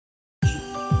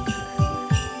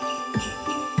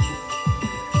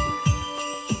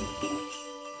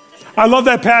I love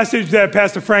that passage that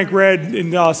Pastor Frank read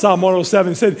in Psalm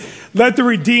 107. It said, let the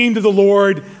redeemed of the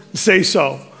Lord say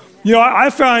so. You know, I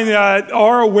find that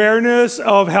our awareness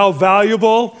of how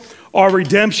valuable our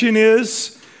redemption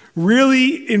is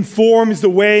really informs the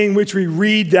way in which we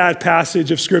read that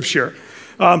passage of Scripture.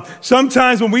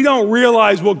 Sometimes when we don't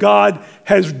realize what God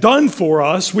has done for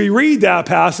us, we read that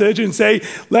passage and say,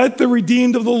 let the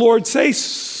redeemed of the Lord say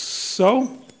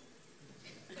so.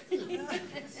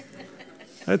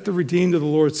 Let the redeemed of the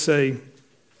Lord say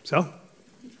so.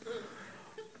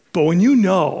 But when you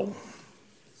know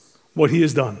what he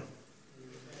has done,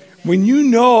 when you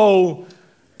know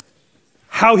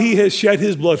how he has shed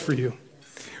his blood for you,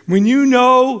 when you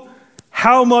know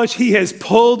how much he has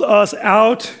pulled us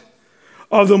out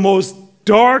of the most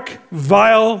dark,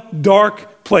 vile,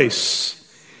 dark place,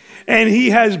 and he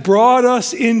has brought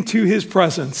us into his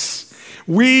presence,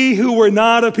 we who were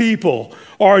not a people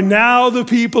are now the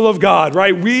people of God,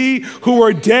 right? We who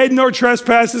were dead in our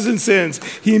trespasses and sins,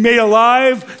 he made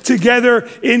alive together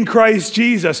in Christ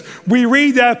Jesus. We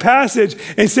read that passage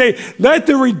and say, let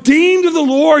the redeemed of the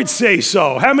Lord say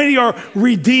so. How many are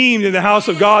redeemed in the house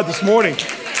of God this morning?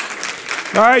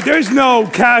 All right, there's no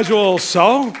casual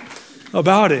so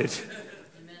about it.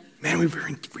 Man, we've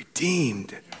been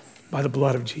redeemed by the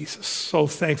blood of Jesus. So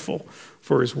thankful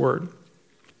for his word.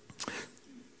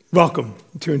 Welcome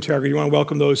to Integrity. We want to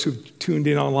welcome those who've tuned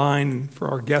in online. For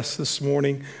our guests this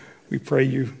morning, we pray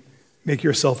you make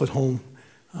yourself at home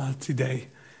today.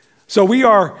 So we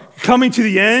are coming to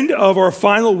the end of our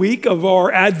final week of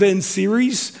our Advent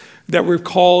series that we're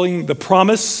calling The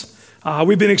Promise.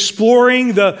 We've been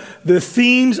exploring the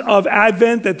themes of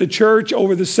Advent that the church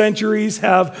over the centuries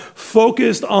have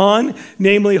focused on,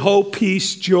 namely hope,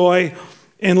 peace, joy,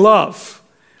 and love.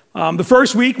 The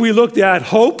first week we looked at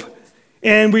hope,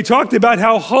 and we talked about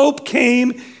how hope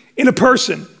came in a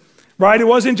person, right? It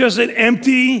wasn't just an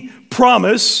empty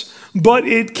promise, but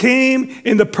it came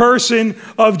in the person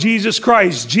of Jesus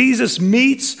Christ. Jesus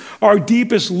meets our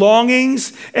deepest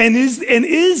longings and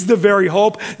is the very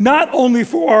hope, not only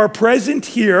for our present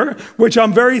here, which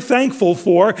I'm very thankful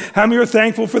for. How many are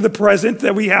thankful for the present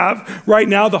that we have right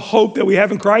now, the hope that we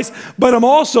have in Christ? But I'm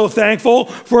also thankful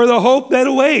for the hope that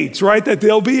awaits, right? That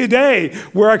there'll be a day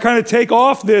where I kind of take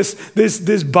off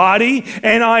this body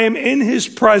and I am in his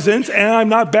presence and I'm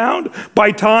not bound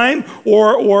by time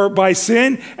or by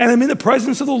sin, and I'm in the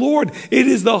presence of the Lord. It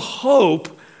is the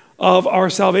hope of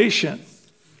our salvation.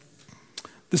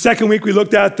 The second week we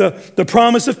looked at the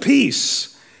promise of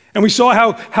peace, and we saw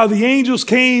how the angels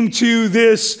came to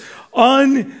this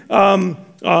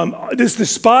this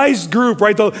despised group,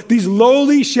 right? These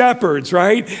lowly shepherds,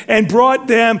 right? And brought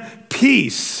them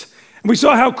peace. And we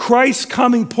saw how Christ's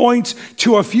coming points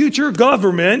to a future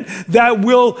government that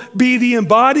will be the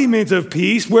embodiment of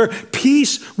peace, where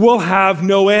peace will have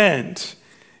no end.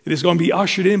 It is going to be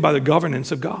ushered in by the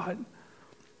governance of God.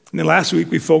 And then last week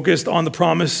we focused on the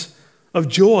promise of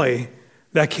joy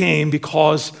that came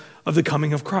because of the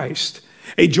coming of Christ.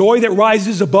 A joy that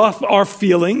rises above our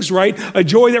feelings, right? A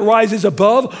joy that rises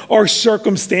above our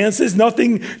circumstances.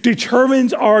 Nothing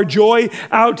determines our joy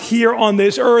out here on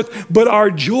this earth, but our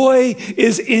joy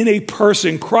is in a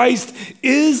person. Christ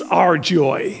is our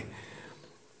joy.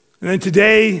 And then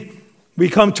today, we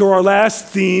come to our last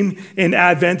theme in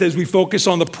Advent as we focus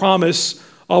on the promise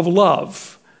of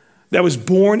love that was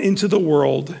born into the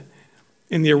world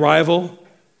in the arrival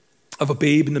of a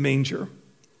babe in the manger.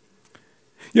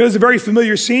 You know, there's a very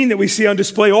familiar scene that we see on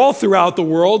display all throughout the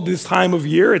world this time of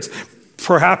year.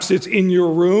 Perhaps it's in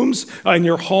your rooms, in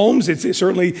your homes. It's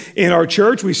certainly in our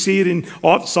church. We see it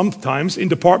sometimes in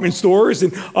department stores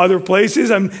and other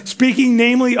places. I'm speaking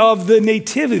namely of the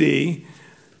nativity.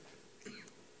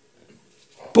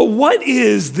 But what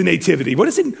is the nativity? What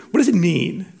does it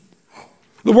mean?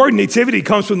 The word nativity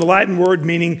comes from the Latin word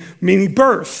meaning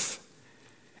birth.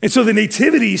 And so the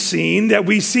nativity scene that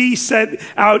we see set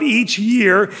out each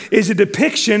year is a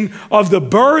depiction of the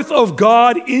birth of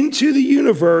God into the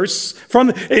universe, of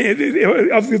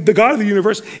the God of the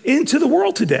universe into the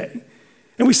world today.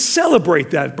 And we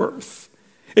celebrate that birth.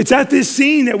 It's at this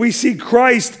scene that we see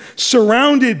Christ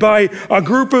surrounded by a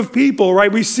group of people,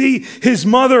 right? We see his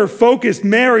mother focused,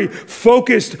 Mary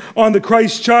focused on the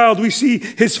Christ child. We see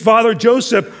his father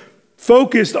Joseph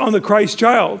focused on the Christ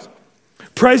child.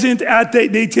 Present at the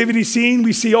nativity scene,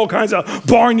 we see all kinds of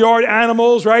barnyard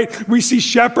animals, right? We see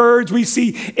shepherds, we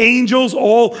see angels,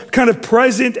 all kind of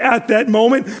present at that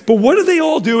moment. But what are they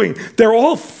all doing? They're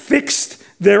all fixed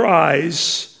their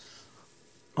eyes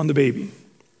on the baby,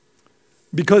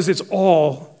 because it's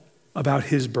all about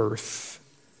his birth.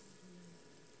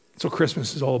 That's what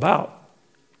Christmas is all about.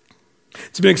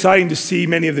 It's been exciting to see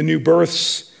many of the new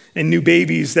births and new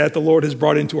babies that the Lord has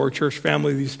brought into our church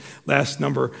family these last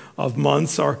number of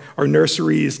months. Our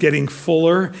nursery is getting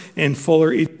fuller and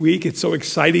fuller each week. It's so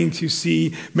exciting to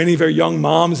see many of our young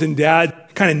moms and dads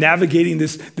kind of navigating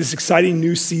this exciting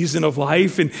new season of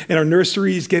life. And our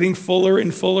nursery is getting fuller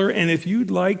and fuller. And if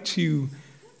you'd like to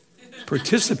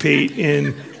participate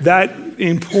in that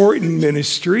important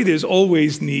ministry, there's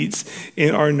always needs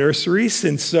in our nurseries.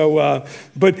 And so,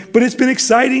 but it's been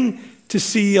exciting to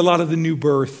see a lot of the new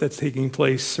birth that's taking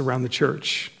place around the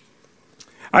church.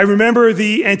 I remember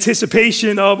the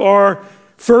anticipation of our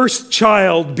first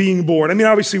child being born. I mean,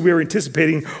 obviously we were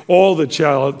anticipating all the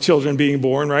children being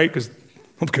born, right?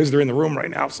 Because they're in the room right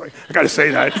now, so I got to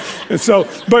say that. And so,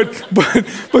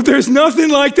 but there's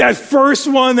nothing like that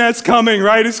first one that's coming,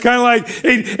 right? It's kind of like,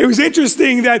 it was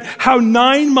interesting that how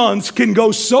 9 months can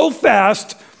go so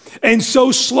fast and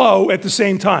so slow at the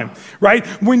same time, right?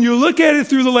 When you look at it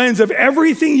through the lens of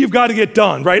everything you've got to get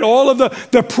done, right? All of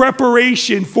the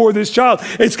preparation for this child,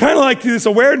 it's kind of like this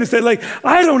awareness that like,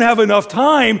 I don't have enough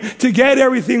time to get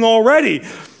everything all ready.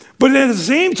 But at the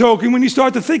same token, when you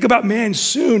start to think about, man,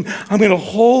 soon I'm going to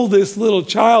hold this little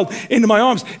child into my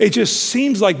arms, it just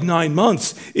seems like 9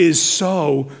 months is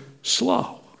so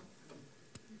slow.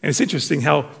 And it's interesting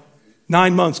how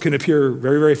 9 months can appear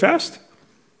very, very fast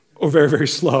or very, very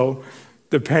slow,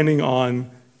 depending on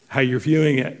how you're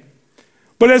viewing it.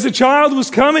 But as a child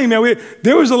was coming, man,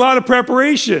 there was a lot of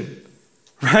preparation,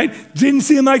 right? Didn't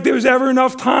seem like there was ever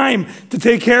enough time to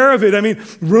take care of it. I mean,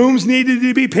 rooms needed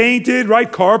to be painted,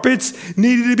 right? Carpets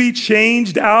needed to be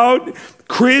changed out.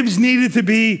 Cribs needed to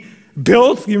be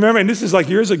built. You remember, and this is like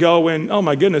years ago when, oh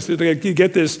my goodness, you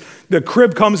get this, the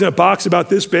crib comes in a box about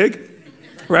this big,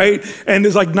 right? And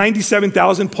there's like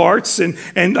 97,000 parts. And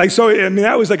like, so, I mean,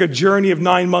 that was like a journey of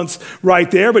 9 months right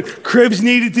there. But cribs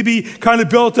needed to be kind of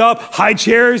built up. High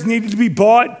chairs needed to be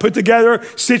bought, put together,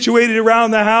 situated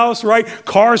around the house, right?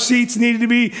 Car seats needed to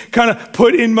be kind of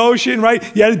put in motion, right?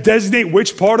 You had to designate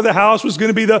which part of the house was going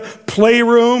to be the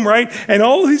playroom, right? And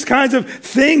all of these kinds of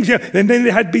things. And then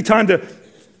there had to be time to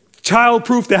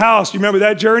child-proof the house. You remember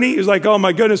that journey? It was like, oh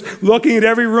my goodness, looking at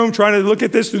every room, trying to look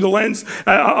at this through the lens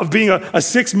of being a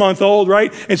 6-month-old,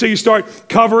 right? And so you start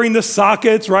covering the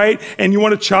sockets, right? And you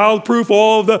want to child-proof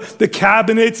all of the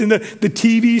cabinets and the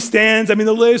TV stands. I mean,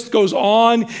 the list goes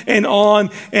on and on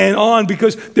and on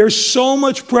because there's so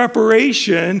much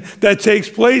preparation that takes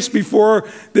place before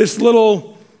this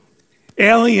little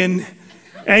alien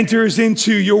enters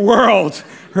into your world,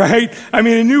 right? I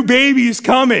mean, a new baby is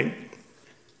coming.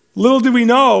 Little did we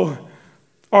know,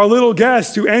 our little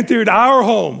guest who entered our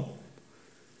home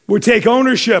would take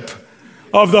ownership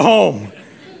of the home.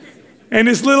 And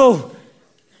this little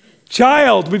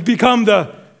child would become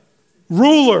the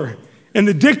ruler and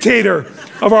the dictator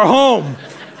of our home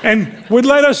and would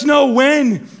let us know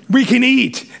when we can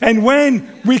eat and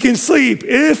when we can sleep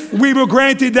if we were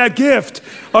granted that gift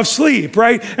of sleep,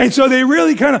 right? And so they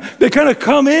really kind of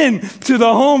come in to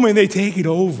the home and they take it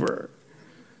over.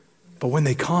 But when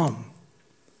they come,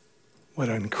 what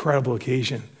an incredible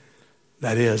occasion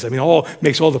that is. I mean,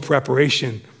 makes all the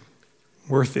preparation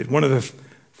worth it. One of the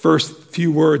first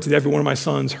few words that every one of my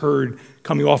sons heard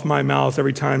coming off my mouth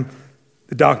every time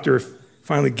the doctor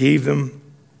finally gave them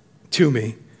to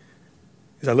me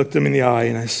is I looked them in the eye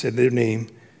and I said their name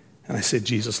and I said,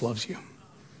 Jesus loves you.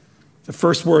 The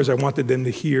first words I wanted them to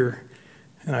hear,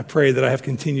 and I pray that I have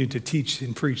continued to teach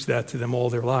and preach that to them all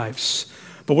their lives.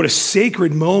 But what a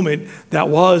sacred moment that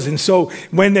was. And so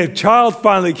when the child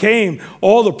finally came,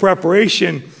 all the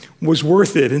preparation was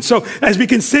worth it. And so as we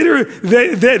consider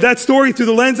that story through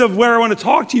the lens of where I want to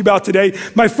talk to you about today,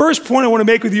 my first point I want to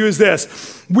make with you is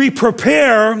this. We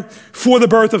prepare for the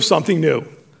birth of something new,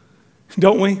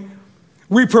 don't we?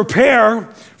 We prepare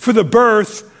for the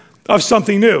birth of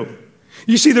something new.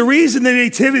 You see, the reason the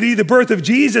nativity, the birth of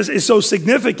Jesus, is so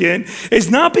significant is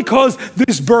not because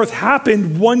this birth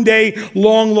happened one day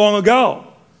long, long ago,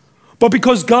 but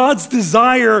because God's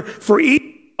desire for each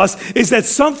of us is that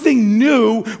something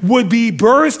new would be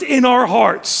birthed in our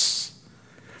hearts.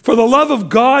 For the love of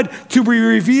God to be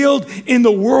revealed in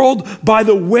the world by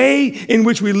the way in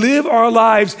which we live our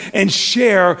lives and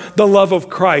share the love of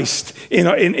Christ in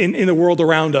the world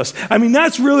around us. I mean,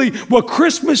 that's really what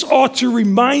Christmas ought to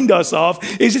remind us of,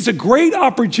 is it's a great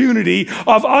opportunity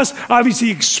of us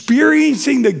obviously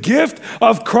experiencing the gift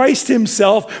of Christ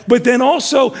himself, but then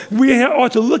also we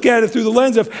ought to look at it through the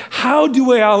lens of how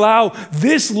do I allow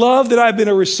this love that I've been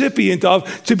a recipient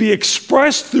of to be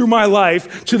expressed through my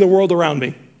life to the world around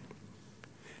me?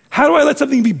 How do I let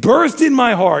something be birthed in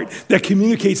my heart that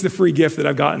communicates the free gift that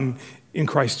I've gotten in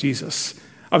Christ Jesus?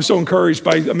 I was so encouraged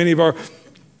by many of our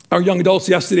young adults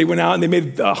yesterday went out and they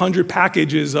made 100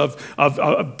 packages of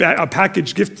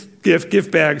package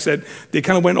gift bags that they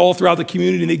kind of went all throughout the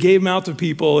community and they gave them out to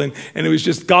people and it was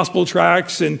just gospel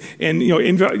tracts and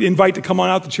invite to come on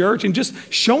out to church and just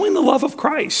showing the love of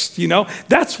Christ.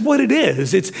 That's what it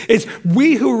is. It's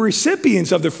we who are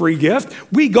recipients of the free gift,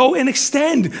 we go and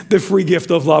extend the free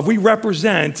gift of love. We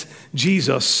represent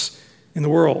Jesus in the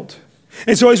world.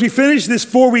 And so as we finish this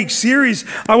 4-week series,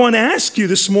 I want to ask you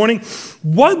this morning,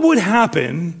 what would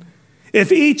happen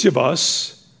if each of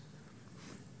us,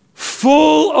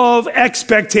 full of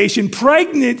expectation,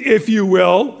 pregnant, if you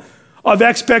will, of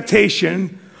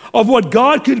expectation of what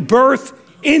God could birth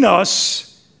in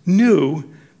us new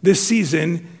this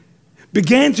season,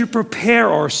 began to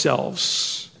prepare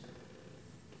ourselves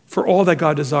for all that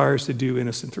God desires to do in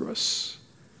us and through us?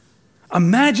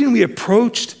 Imagine we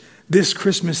approached this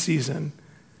Christmas season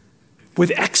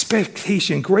with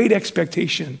expectation, great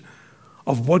expectation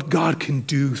of what God can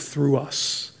do through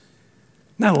us.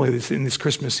 Not only in this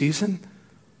Christmas season,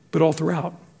 but all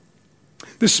throughout.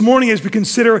 This morning, as we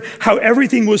consider how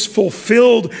everything was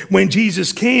fulfilled when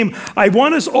Jesus came, I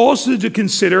want us also to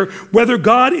consider whether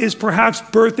God is perhaps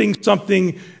birthing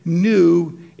something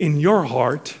new in your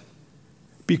heart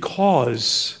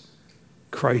because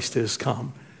Christ has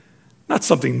come. Not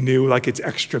something new like it's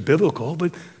extra biblical,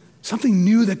 but something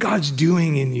new that God's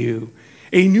doing in you.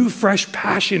 A new fresh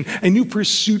passion, a new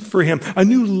pursuit for him, a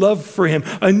new love for him,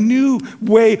 a new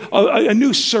way, a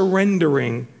new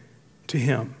surrendering to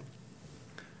him.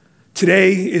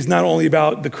 Today is not only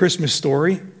about the Christmas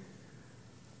story,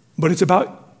 but it's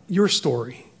about your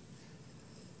story.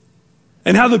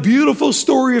 And how the beautiful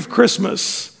story of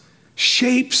Christmas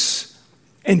shapes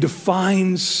and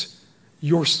defines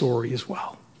your story as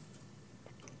well.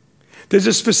 There's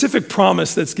a specific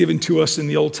promise that's given to us in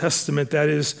the Old Testament that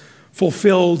is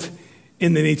fulfilled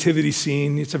in the nativity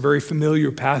scene. It's a very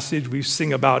familiar passage. We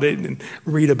sing about it and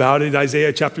read about it.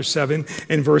 Isaiah chapter 7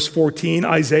 and verse 14.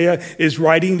 Isaiah is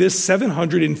writing this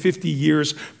 750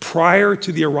 years prior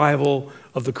to the arrival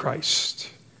of the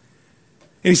Christ.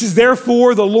 And he says,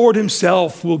 therefore, the Lord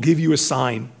himself will give you a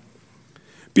sign.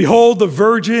 Behold, the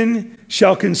virgin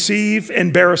shall conceive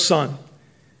and bear a son,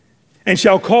 and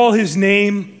shall call his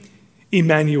name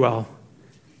Emmanuel.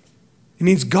 It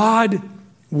means God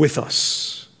with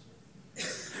us.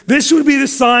 This would be the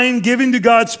sign given to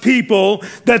God's people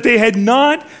that they had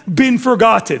not been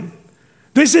forgotten.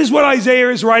 This is what Isaiah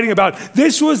is writing about.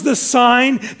 This was the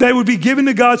sign that would be given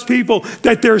to God's people,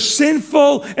 that their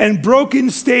sinful and broken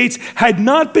states had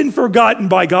not been forgotten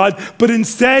by God, but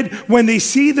instead, when they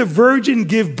see the virgin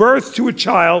give birth to a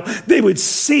child, they would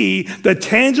see the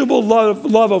tangible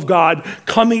love of God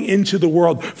coming into the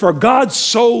world. For God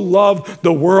so loved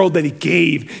the world that he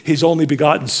gave his only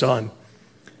begotten Son.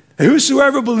 And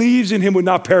whosoever believes in him would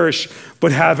not perish,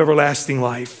 but have everlasting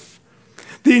life.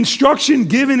 The instruction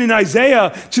given in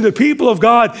Isaiah to the people of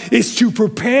God is to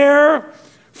prepare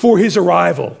for his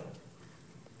arrival.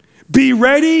 Be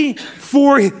ready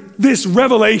for this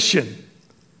revelation.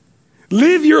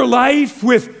 Live your life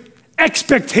with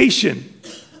expectation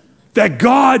that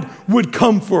God would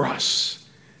come for us.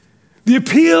 The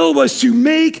appeal was to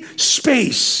make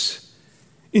space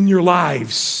in your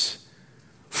lives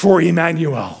for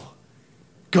Emmanuel,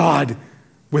 God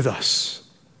with us.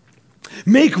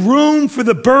 Make room for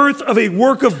the birth of a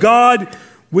work of God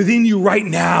within you right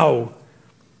now.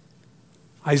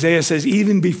 Isaiah says,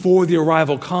 even before the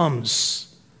arrival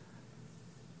comes.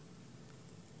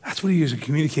 That's what he is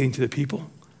communicating to the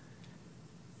people.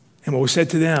 And what was said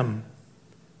to them,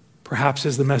 perhaps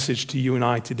as the message to you and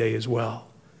I today as well.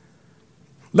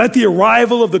 Let the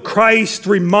arrival of the Christ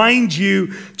remind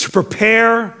you to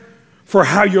prepare for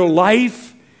how your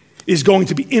life is going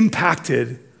to be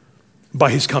impacted by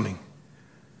his coming.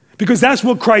 Because that's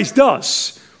what Christ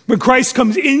does. When Christ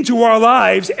comes into our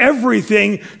lives,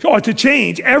 everything ought to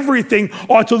change. Everything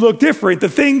ought to look different. The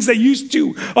things that used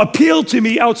to appeal to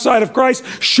me outside of Christ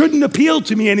shouldn't appeal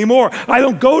to me anymore. I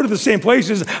don't go to the same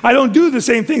places. I don't do the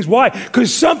same things. Why?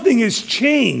 Because something has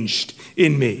changed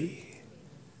in me.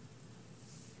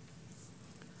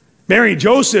 Mary and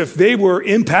Joseph, they were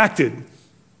impacted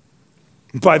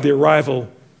by the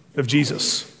arrival of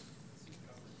Jesus.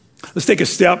 Let's take a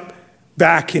step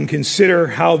back and consider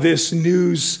how this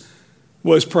news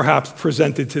was perhaps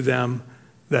presented to them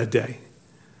that day.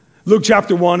 Luke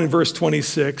chapter 1 and verse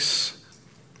 26.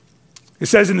 It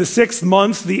says, in the 6th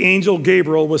month, the angel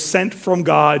Gabriel was sent from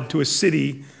God to a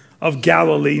city of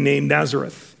Galilee named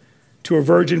Nazareth, to a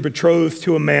virgin betrothed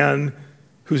to a man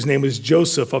whose name was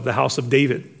Joseph of the house of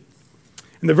David.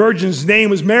 And the virgin's name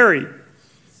was Mary.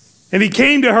 And he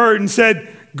came to her and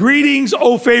said, "Greetings,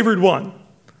 O favored one.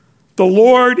 The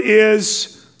Lord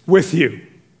is with you."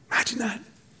 Imagine that.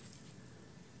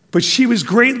 But she was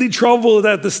greatly troubled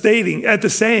at the saying,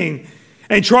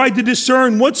 and tried to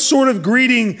discern what sort of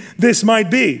greeting this might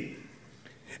be.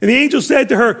 And the angel said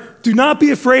to her, "Do not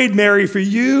be afraid, Mary, for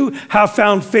you have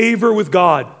found favor with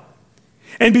God.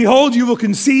 And behold, you will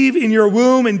conceive in your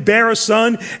womb and bear a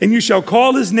son, and you shall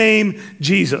call his name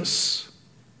Jesus.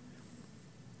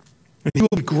 And he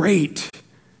will be great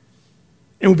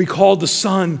and will be called the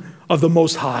Son of the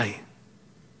Most High.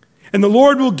 And the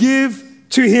Lord will give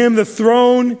to him the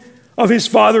throne of his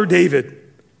father David,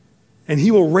 and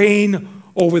he will reign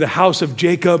over the house of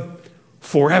Jacob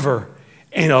forever,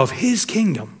 and of his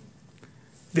kingdom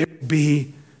there will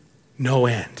be no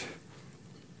end."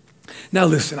 Now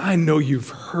listen, I know you've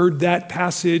heard that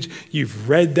passage, you've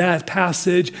read that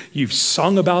passage, you've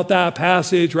sung about that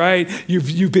passage, right?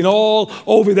 You've been all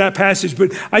over that passage,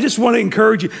 but I just want to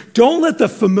encourage you, don't let the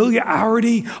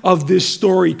familiarity of this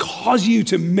story cause you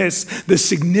to miss the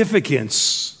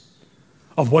significance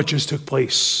of what just took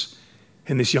place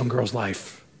in this young girl's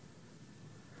life.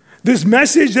 This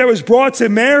message that was brought to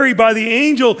Mary by the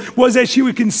angel was that she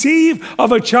would conceive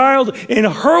of a child in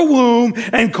her womb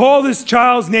and call this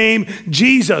child's name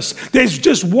Jesus. There's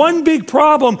just one big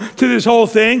problem to this whole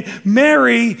thing.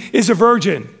 Mary is a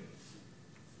virgin.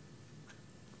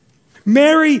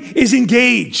 Mary is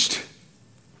engaged.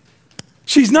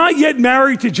 She's not yet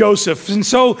married to Joseph. And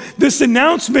so this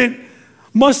announcement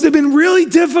must have been really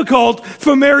difficult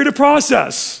for Mary to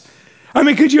process. I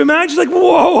mean, could you imagine, like,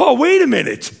 whoa, wait a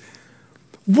minute.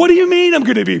 What do you mean I'm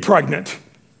going to be pregnant?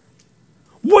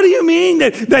 What do you mean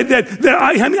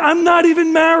that I'm not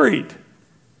even married?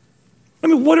 I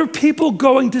mean, what are people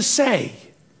going to say?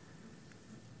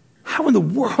 How in the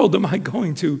world am I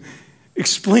going to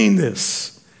explain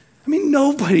this? I mean,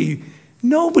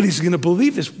 nobody's going to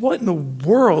believe this. What in the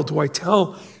world do I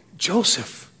tell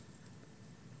Joseph?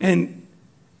 And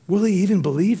will he even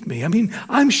believe me? I mean,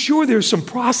 I'm sure there's some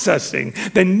processing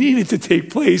that needed to take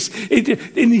place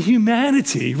in the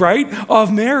humanity, right,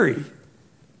 of Mary.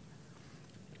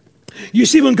 You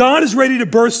see, when God is ready to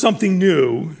birth something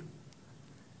new,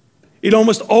 it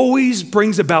almost always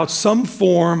brings about some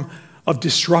form of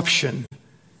disruption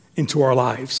into our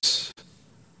lives.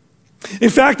 In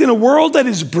fact, in a world that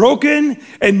is broken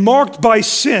and marked by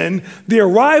sin, the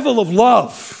arrival of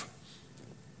love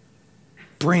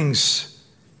brings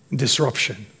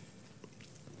disruption.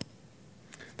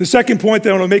 The second point that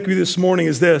I want to make with you this morning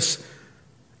is this,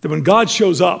 that when God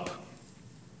shows up,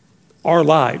 our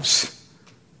lives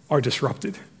are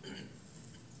disrupted.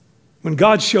 When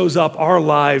God shows up, our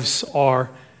lives are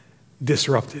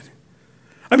disrupted.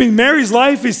 I mean, Mary's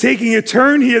life is taking a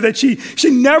turn here that she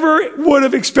never would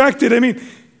have expected. I mean,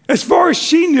 as far as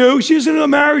she knew, she was going to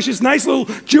marry this nice little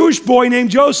Jewish boy named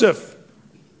Joseph.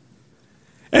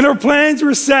 And her plans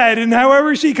were set, and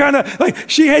however she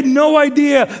she had no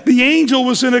idea the angel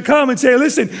was going to come and say,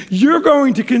 "Listen, you're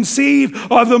going to conceive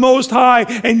of the Most High,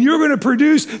 and you're going to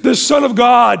produce the Son of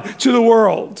God to the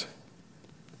world,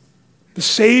 the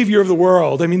Savior of the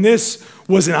world." I mean, this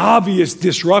was an obvious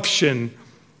disruption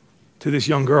to this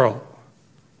young girl.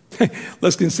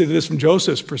 Let's consider this from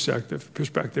Joseph's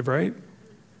perspective, right?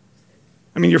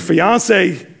 I mean, your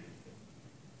fiance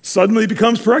suddenly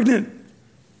becomes pregnant.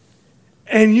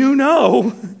 And you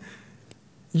know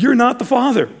you're not the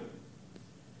father.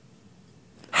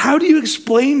 How do you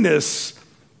explain this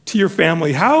to your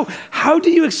family? How do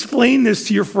you explain this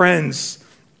to your friends?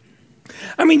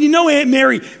 I mean, you know Aunt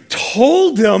Mary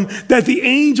told them that the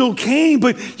angel came,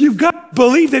 but you've got to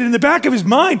believe that in the back of his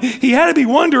mind, he had to be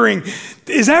wondering,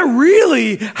 is that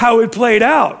really how it played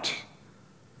out?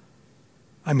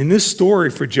 I mean, this story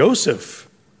for Joseph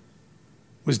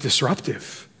was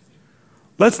disruptive.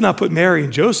 Let's not put Mary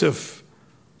and Joseph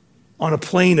on a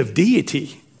plane of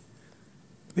deity.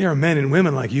 They are men and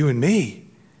women like you and me.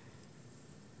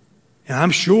 And I'm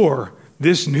sure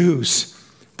this news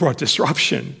brought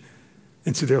disruption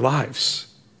into their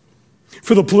lives.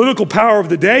 For the political power of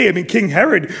the day, I mean, King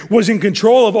Herod was in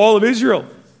control of all of Israel.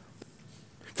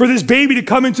 For this baby to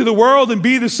come into the world and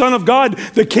be the Son of God,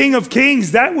 the King of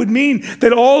Kings, that would mean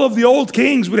that all of the old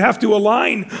kings would have to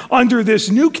align under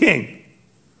this new king.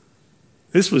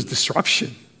 This was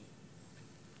disruption.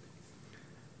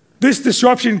 This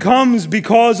disruption comes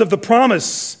because of the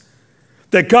promise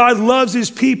that God loves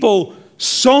his people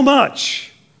so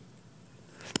much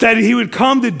that he would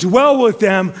come to dwell with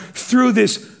them through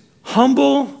this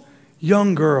humble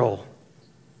young girl.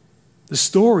 The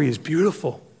story is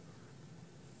beautiful,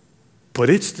 but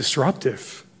it's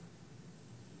disruptive.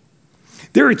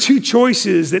 There are two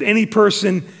choices that any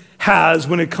person has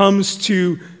when it comes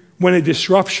to when a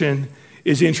disruption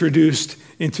is introduced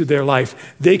into their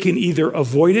life. They can either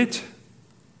avoid it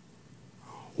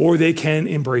or they can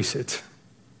embrace it.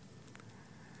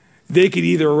 They can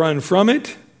either run from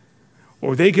it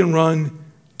or they can run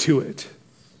to it.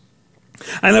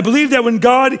 And I believe that when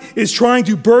God is trying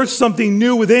to birth something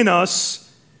new within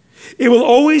us, it will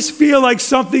always feel like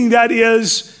something that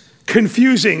is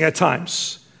confusing at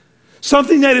times.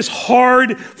 Something that is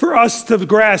hard for us to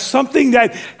grasp. Something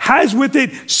that has with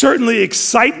it certainly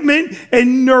excitement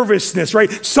and nervousness, right?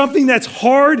 Something that's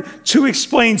hard to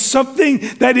explain. Something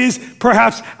that is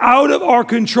perhaps out of our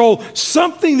control.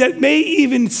 Something that may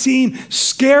even seem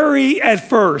scary at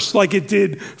first, like it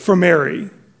did for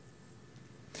Mary.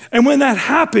 And when that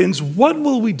happens, what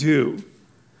will we do?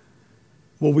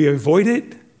 Will we avoid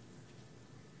it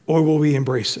or will we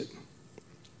embrace it?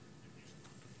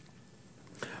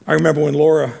 I remember when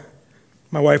Laura,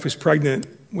 my wife, was pregnant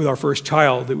with our first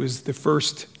child. It was the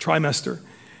first trimester.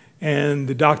 And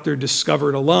the doctor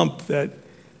discovered a lump that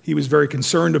he was very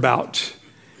concerned about.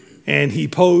 And he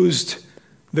posed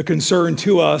the concern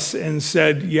to us and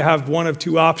said, you have one of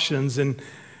two options. And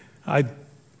if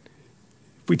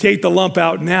we take the lump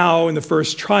out now in the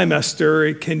first trimester,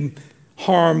 it can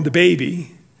harm the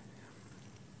baby.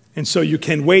 And so you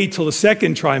can wait till the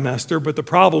second trimester, but the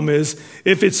problem is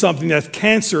if it's something that's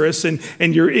cancerous and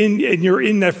you're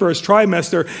in that first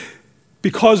trimester,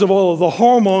 because of all of the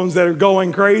hormones that are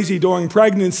going crazy during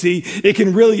pregnancy, it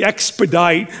can really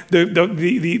expedite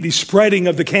the spreading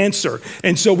of the cancer.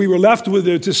 And so we were left with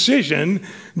a decision: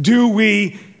 do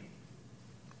we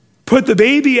put the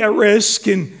baby at risk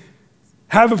and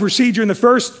have a procedure in the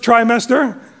first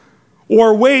trimester,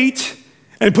 or wait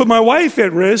and put my wife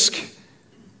at risk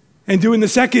and do in the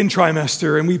second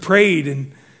trimester? And we prayed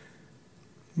and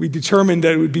we determined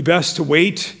that it would be best to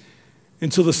wait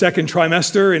until the second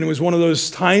trimester. And it was one of those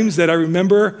times that I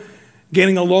remember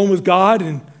getting alone with God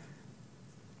and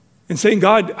saying,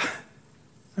 God,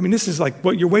 I mean, this is like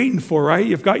what you're waiting for, right?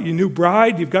 You've got your new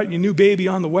bride, you've got your new baby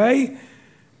on the way.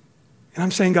 And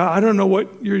I'm saying, God, I don't know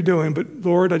what you're doing, but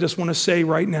Lord, I just want to say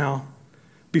right now,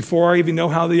 before I even know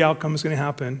how the outcome is going to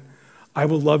happen, I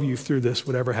will love you through this,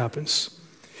 whatever happens.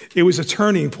 It was a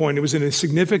turning point. It was in a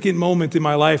significant moment in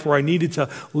my life where I needed to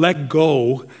let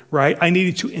go, right? I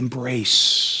needed to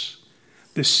embrace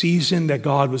the season that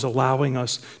God was allowing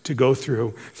us to go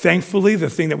through. Thankfully, the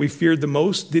thing that we feared the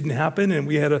most didn't happen, and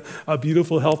we had a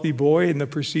beautiful, healthy boy, and the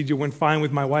procedure went fine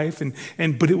with my wife.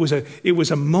 But it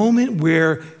was a moment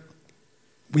where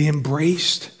we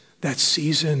embraced that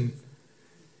season,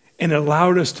 and it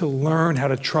allowed us to learn how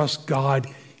to trust God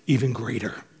even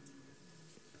greater.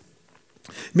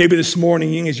 Maybe this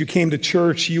morning, as you came to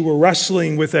church, you were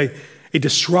wrestling with a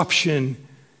disruption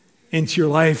into your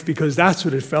life, because that's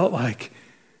what it felt like.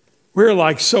 We're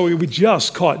like, so we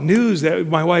just caught news that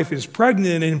my wife is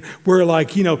pregnant, and we're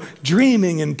like,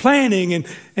 dreaming and planning,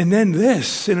 and then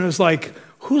this. And it was like,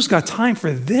 who's got time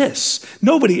for this?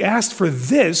 Nobody asked for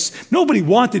this. Nobody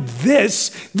wanted this.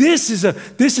 This is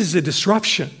a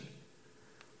disruption.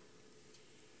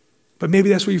 But maybe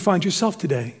that's where you find yourself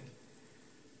today.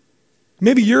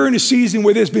 Maybe you're in a season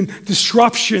where there's been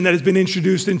disruption that has been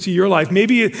introduced into your life.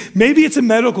 Maybe it's a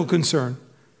medical concern.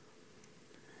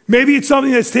 Maybe it's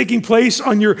something that's taking place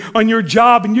on your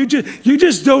job, and you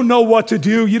just don't know what to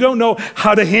do. You don't know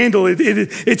how to handle it.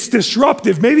 It's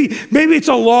disruptive. Maybe it's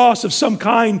a loss of some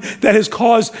kind that has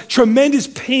caused tremendous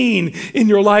pain in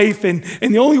your life, and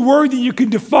the only word that you can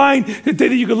define, that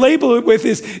you can label it with,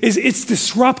 is it's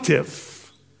disruptive.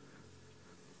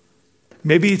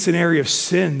 Maybe it's an area of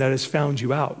sin that has found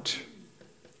you out,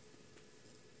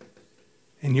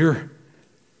 and you're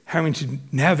having to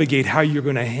navigate how you're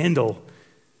going to handle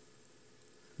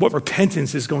what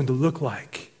repentance is going to look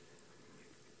like.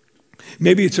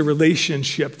 Maybe it's a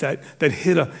relationship that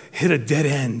hit a dead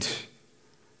end,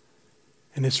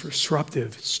 and it's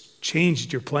disruptive. It's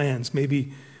changed your plans.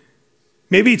 Maybe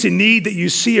it's a need that you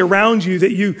see around you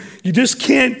that you just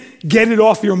can't get it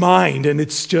off your mind, and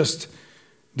it's just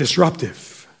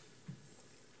disruptive.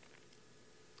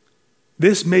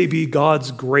 This may be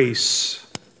God's grace,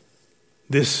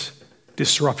 this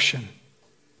disruption.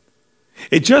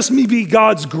 It just may be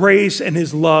God's grace and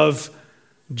his love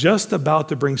just about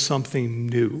to bring something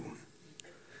new.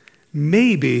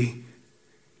 Maybe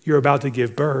you're about to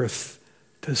give birth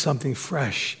to something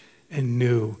fresh and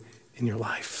new in your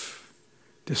life.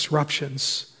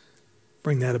 Disruptions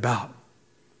bring that about.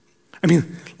 I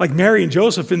mean, like Mary and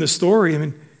Joseph in the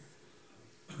story,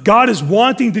 God is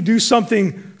wanting to do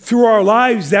something through our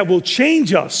lives that will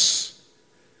change us.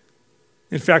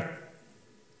 In fact,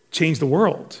 change the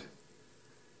world.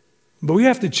 But we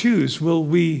have to choose. Will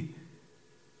we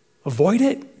avoid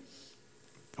it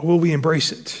or will we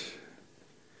embrace it?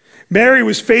 Mary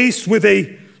was faced with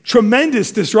a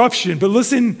tremendous disruption, but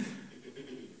listen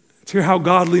to how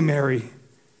godly Mary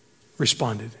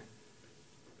responded.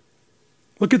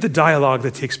 Look at the dialogue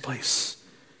that takes place.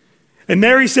 And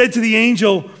Mary said to the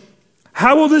angel,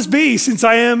 "How will this be since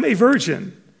I am a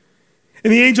virgin?"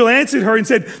 And the angel answered her and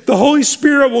said, "The Holy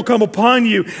Spirit will come upon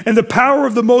you, and the power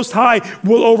of the Most High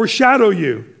will overshadow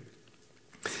you.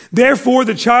 Therefore,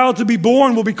 the child to be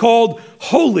born will be called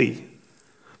Holy,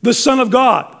 the Son of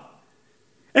God.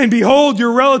 And behold,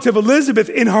 your relative Elizabeth,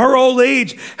 in her old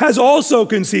age, has also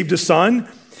conceived a son.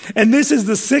 And this is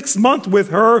the 6th month with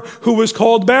her who was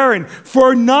called barren.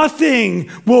 For nothing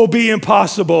will be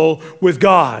impossible with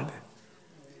God."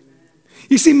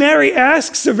 You see, Mary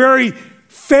asks a very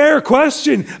fair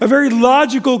question, a very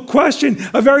logical question,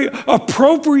 a very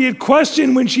appropriate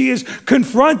question when she is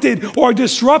confronted or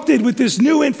disrupted with this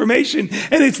new information.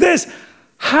 And it's this: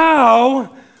 how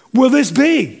will this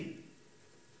be?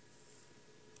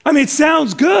 I mean, it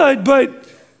sounds good, but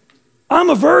I'm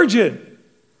a virgin.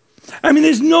 I mean,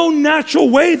 there's no natural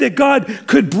way that God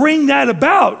could bring that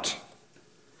about.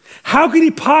 How could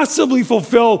he possibly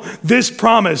fulfill this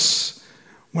promise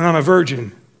when I'm a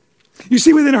virgin? You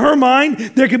see, within her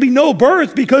mind, there could be no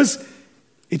birth because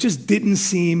it just didn't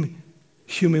seem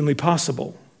humanly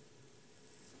possible.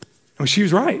 And she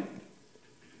was right.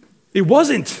 It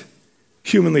wasn't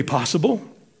humanly possible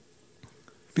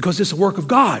because it's a work of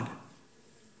God.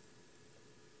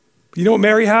 You know what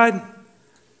Mary had?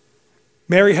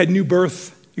 Mary had new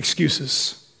birth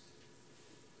excuses.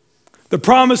 The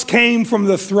promise came from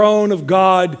the throne of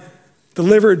God,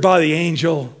 delivered by the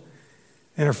angel.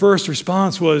 And her first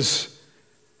response was,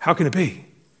 how can it be?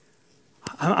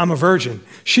 I'm a virgin.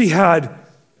 She had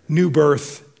new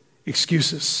birth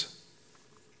excuses.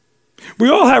 We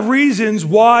all have reasons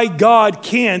why God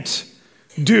can't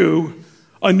do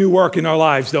a new work in our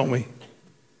lives, don't we?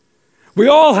 We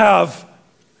all have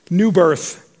new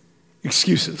birth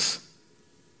excuses.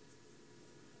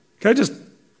 Can I just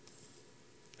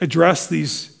address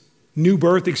these new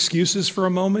birth excuses for a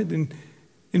moment? And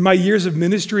in my years of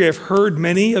ministry, I've heard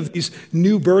many of these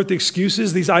new birth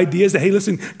excuses, these ideas that, hey,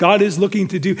 listen, God is looking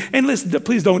to do, and listen,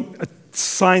 please don't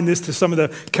assign this to some of the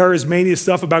charismania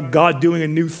stuff about God doing a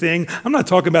new thing. I'm not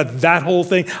talking about that whole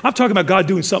thing. I'm talking about God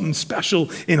doing something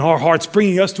special in our hearts,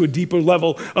 bringing us to a deeper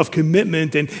level of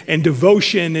commitment and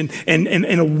devotion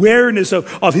and awareness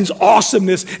of his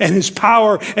awesomeness and his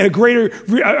power and a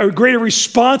greater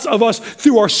response of us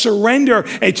through our surrender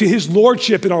and to his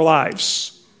lordship in our lives.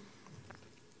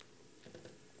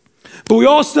 But we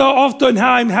also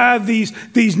oftentimes have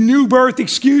these new birth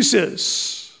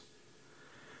excuses.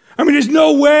 I mean, there's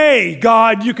no way,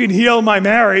 God, you can heal my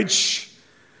marriage.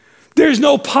 There's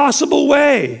no possible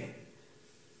way.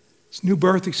 It's new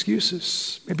birth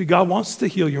excuses. Maybe God wants to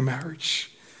heal your marriage.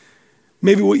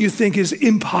 Maybe what you think is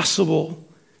impossible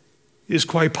is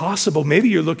quite possible. Maybe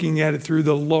you're looking at it through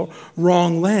the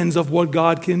wrong lens of what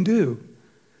God can do.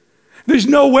 There's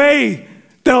no way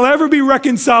that I'll ever be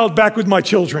reconciled back with my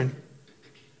children.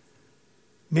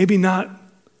 Maybe not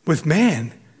with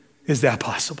man is that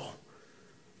possible.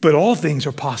 But all things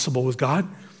are possible with God.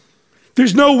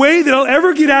 There's no way that I'll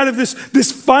ever get out of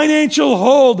this financial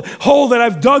hole that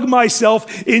I've dug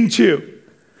myself into.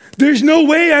 There's no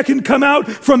way I can come out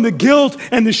from the guilt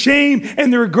and the shame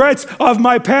and the regrets of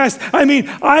my past. I mean,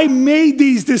 I made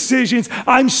these decisions.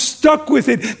 I'm stuck with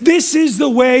it. This is the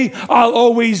way I'll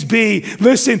always be.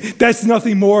 Listen, that's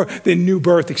nothing more than new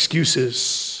birth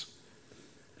excuses.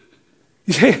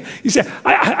 You say,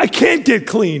 I can't get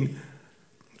clean.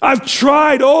 I've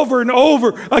tried over and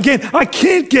over again. I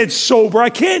can't get sober. I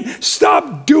can't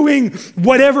stop doing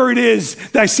whatever it is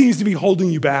that seems to be holding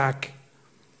you back.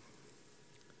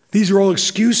 These are all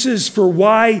excuses for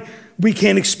why we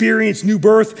can't experience new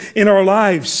birth in our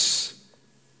lives.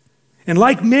 And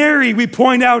like Mary, we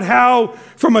point out how,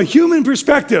 from a human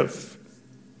perspective,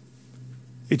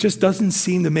 it just doesn't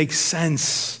seem to make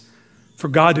sense for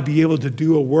God to be able to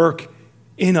do a work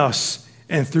in us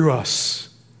and through us,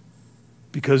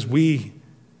 because we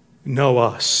know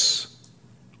us.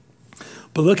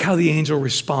 But look how the angel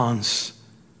responds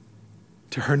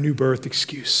to her new birth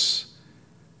excuse.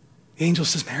 The angel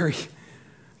says, Mary,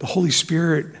 the Holy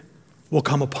Spirit will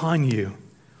come upon you,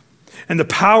 and the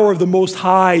power of the Most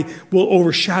High will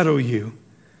overshadow you.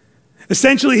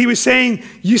 Essentially, he was saying,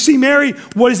 you see, Mary,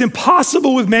 what is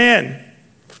impossible with man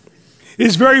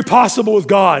is very possible with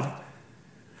God.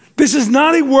 This is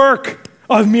not a work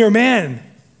of mere man.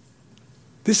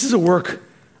 This is a work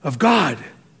of God.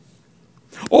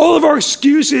 All of our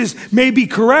excuses may be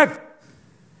correct,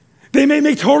 They may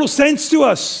make total sense to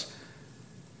us.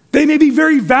 They may be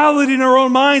very valid in our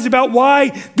own minds about why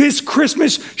this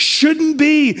Christmas shouldn't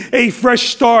be a fresh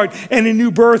start and a new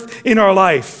birth in our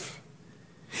life.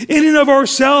 In and of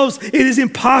ourselves, it is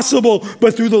impossible,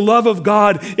 but through the love of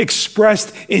God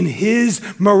expressed in his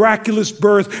miraculous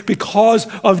birth because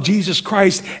of Jesus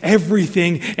Christ,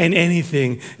 everything and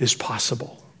anything is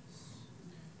possible.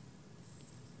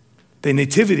 The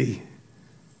nativity,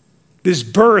 this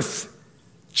birth,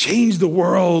 changed the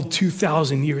world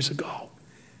 2,000 years ago.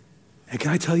 And can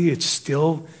I tell you, it's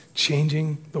still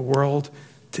changing the world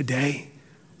today.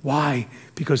 Why?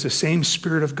 Because the same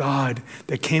Spirit of God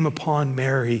that came upon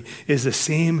Mary is the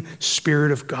same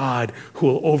Spirit of God who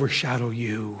will overshadow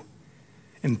you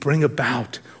and bring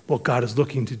about what God is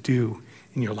looking to do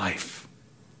in your life.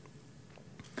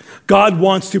 God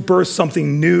wants to birth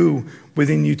something new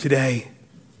within you today.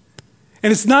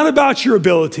 And it's not about your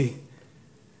ability.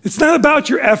 It's not about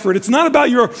your effort. It's not about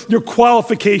your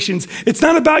qualifications. It's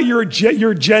not about your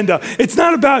agenda. It's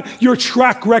not about your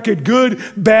track record, good,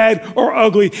 bad, or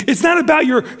ugly. It's not about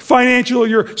your financial or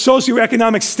your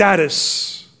socioeconomic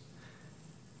status.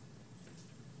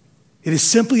 It is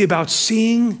simply about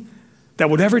seeing that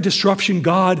whatever disruption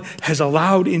God has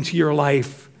allowed into your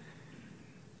life,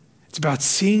 it's about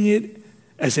seeing it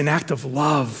as an act of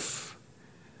love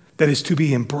that is to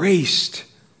be embraced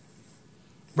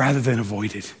rather than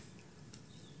avoided.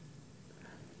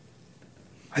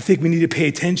 I think we need to pay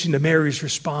attention to Mary's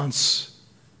response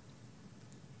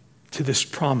to this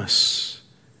promise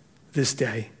this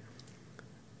day.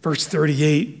 Verse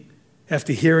 38,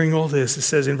 after hearing all this, it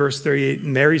says in verse 38,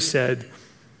 Mary said,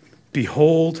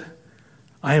 "Behold,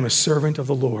 I am a servant of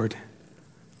the Lord.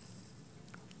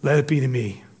 Let it be to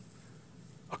me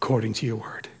according to your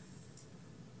word."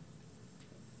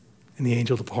 And the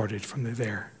angel departed from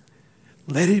there.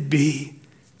 Let it be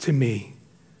to me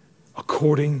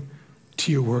according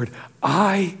to your word.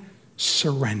 I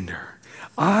surrender.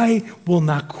 I will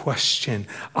not question.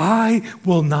 I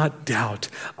will not doubt.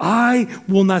 I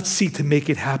will not seek to make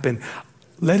it happen.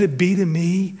 Let it be to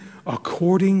me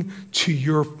according to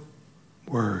your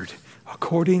word,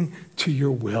 according to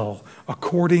your will,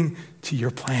 according to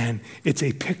your plan. It's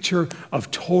a picture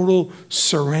of total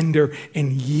surrender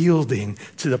and yielding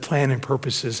to the plan and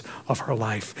purposes of her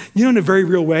life. You know, in a very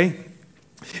real way,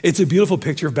 it's a beautiful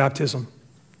picture of baptism.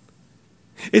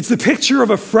 It's the picture of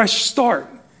a fresh start.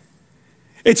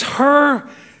 It's her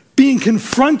being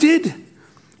confronted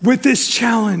with this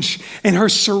challenge and her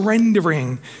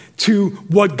surrendering to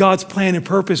what God's plan and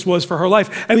purpose was for her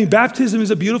life. I mean, baptism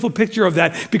is a beautiful picture of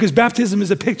that because baptism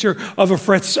is a picture of a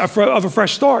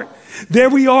fresh start. There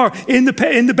we are in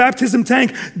the baptism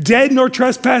tank, dead in our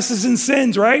trespasses and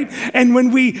sins, right? And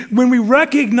when we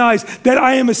recognize that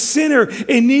I am a sinner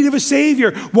in need of a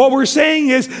Savior, what we're saying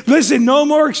is, listen, no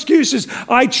more excuses.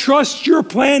 I trust your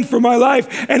plan for my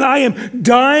life, and I am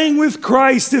dying with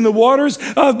Christ in the waters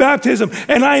of baptism,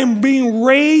 and I am being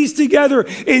raised together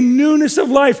in newness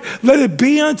of life. Let it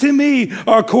be unto me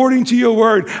according to your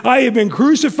word. I have been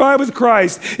crucified with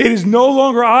Christ. It is no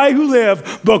longer I who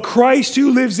live, but Christ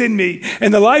who lives in me.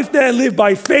 And the life that I live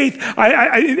by faith,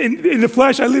 in the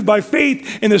flesh, I live by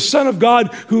faith in the Son of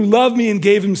God who loved me and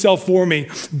gave himself for me.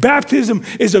 Baptism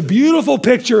is a beautiful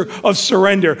picture of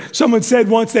surrender. Someone said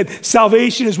once that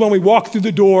salvation is when we walk through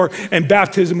the door, and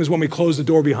baptism is when we close the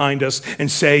door behind us and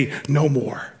say, no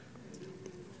more.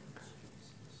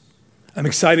 I'm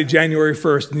excited. January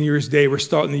 1st, New Year's Day, we're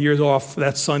starting the year off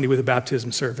that Sunday with a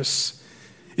baptism service.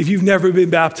 If you've never been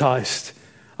baptized,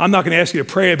 I'm not going to ask you to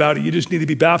pray about it. You just need to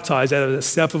be baptized out of a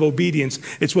step of obedience.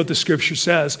 It's what the scripture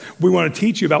says. We want to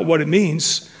teach you about what it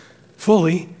means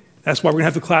fully. That's why we're going to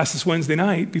have the class this Wednesday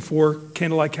night before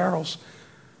candlelight carols.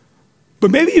 But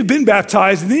maybe you've been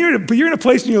baptized, and then you're in a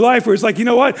place in your life where it's like, you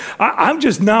know what? I'm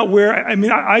just not where.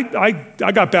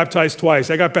 I got baptized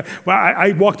twice.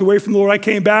 I walked away from the Lord. I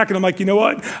came back, and I'm like, you know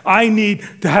what? I need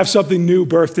to have something new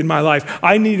birthed in my life.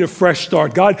 I need a fresh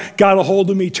start. God got a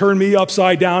hold of me, turned me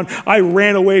upside down. I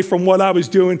ran away from what I was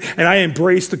doing, and I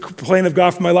embraced the plan of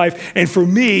God for my life. And for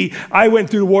me, I went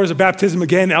through the waters of baptism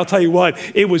again. And I'll tell you what,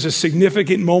 it was a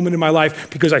significant moment in my life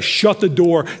because I shut the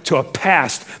door to a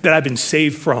past that I've been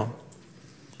saved from.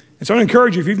 And so I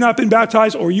encourage you, if you've not been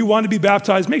baptized or you want to be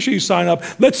baptized, make sure you sign up.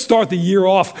 Let's start the year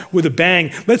off with a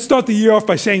bang. Let's start the year off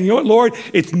by saying, you know what, Lord,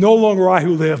 it's no longer I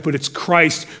who live, but it's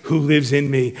Christ who lives in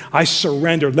me. I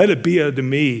surrender. Let it be unto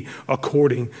me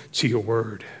according to your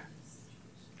word.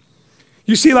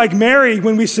 You see, like Mary,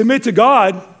 when we submit to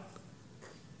God,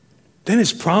 then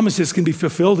his promises can be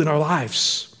fulfilled in our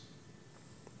lives.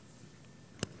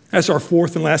 That's our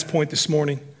fourth and last point this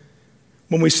morning.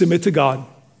 When we submit to God,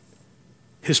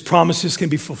 His promises can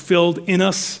be fulfilled in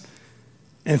us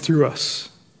and through us.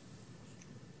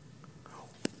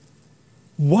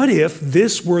 What if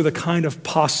this were the kind of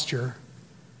posture,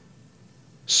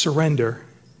 surrender?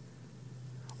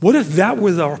 What if that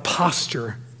was our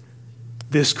posture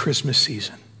this Christmas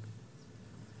season?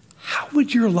 How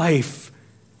would your life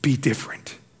be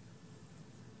different?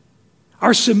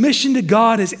 Our submission to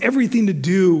God has everything to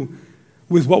do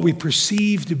with what we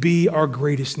perceive to be our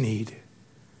greatest need.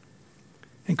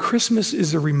 And Christmas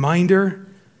is a reminder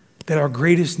that our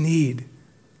greatest need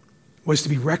was to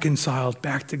be reconciled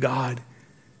back to God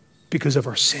because of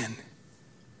our sin.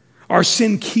 Our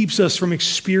sin keeps us from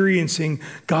experiencing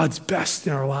God's best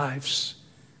in our lives.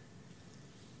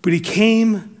 But He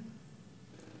came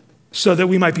so that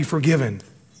we might be forgiven.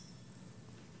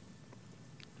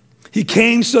 He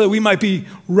came so that we might be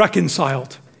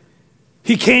reconciled.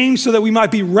 He came so that we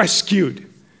might be rescued.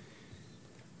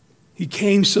 He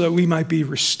came so that we might be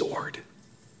restored.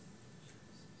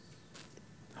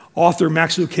 Author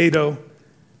Max Lucado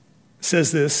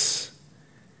says this: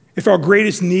 if our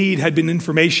greatest need had been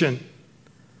information,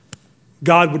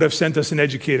 God would have sent us an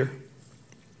educator.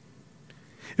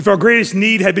 If our greatest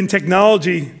need had been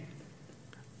technology,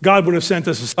 God would have sent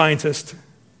us a scientist.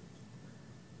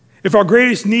 If our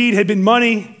greatest need had been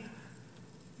money,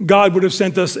 God would have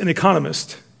sent us an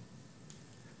economist.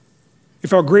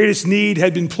 If our greatest need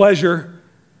had been pleasure,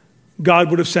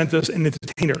 God would have sent us an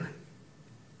entertainer.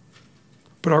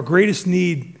 But our greatest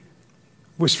need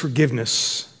was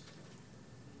forgiveness,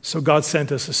 so God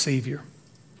sent us a Savior.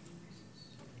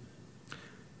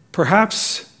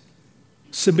 Perhaps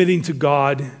submitting to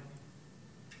God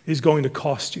is going to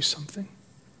cost you something.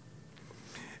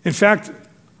 In fact,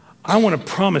 I want to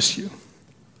promise you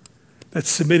that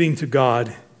submitting to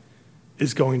God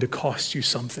is going to cost you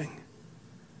something.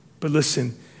 But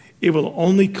listen, it will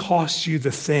only cost you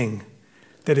the thing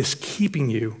that is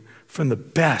keeping you from the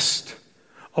best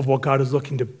of what God is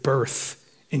looking to birth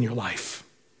in your life.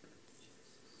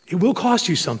 It will cost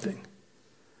you something,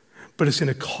 but it's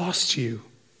going to cost you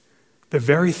the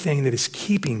very thing that is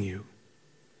keeping you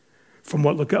from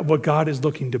what God is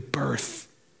looking to birth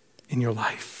in your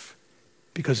life,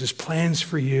 because His plans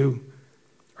for you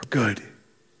are good.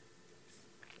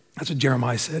 That's what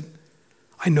Jeremiah said.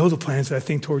 I know the plans that I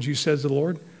think towards you, says the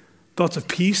Lord, thoughts of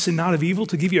peace and not of evil,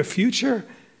 to give you a future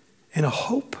and a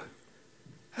hope.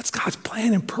 That's God's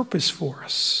plan and purpose for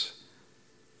us.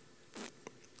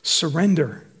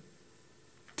 Surrender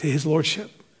to His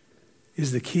lordship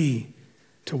is the key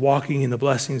to walking in the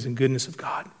blessings and goodness of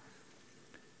God.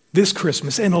 This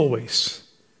Christmas and always,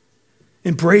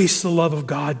 embrace the love of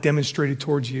God demonstrated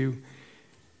towards you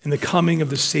in the coming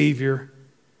of the Savior,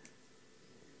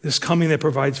 this coming that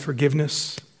provides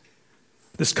forgiveness,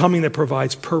 this coming that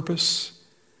provides purpose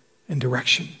and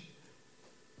direction,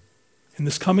 and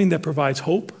this coming that provides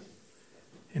hope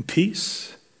and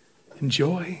peace and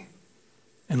joy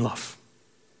and love.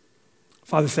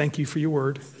 Father, thank you for your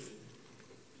word.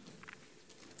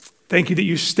 Thank you that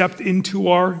you stepped into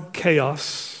our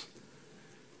chaos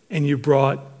and you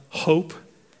brought hope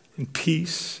and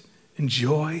peace and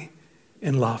joy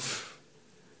and love.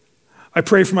 I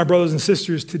pray for my brothers and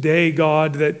sisters today,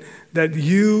 God, that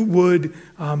you would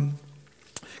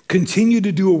continue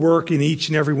to do a work in each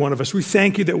and every one of us. We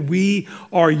thank you that we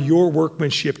are your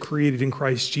workmanship created in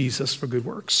Christ Jesus for good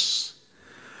works.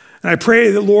 And I pray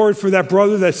that, Lord, for that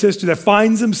brother, that sister that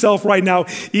finds himself right now,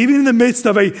 even in the midst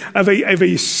of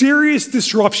a serious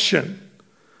disruption,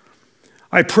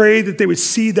 I pray that they would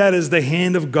see that as the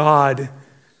hand of God,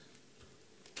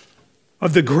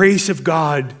 of the grace of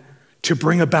God, to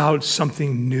bring about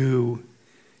something new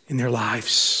in their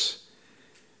lives.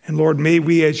 And Lord, may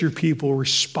we as your people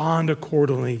respond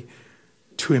accordingly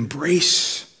to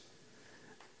embrace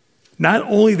not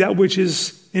only that which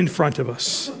is in front of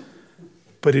us,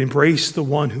 but embrace the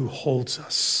one who holds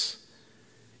us.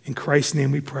 In Christ's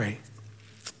name we pray.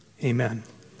 Amen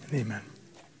and amen.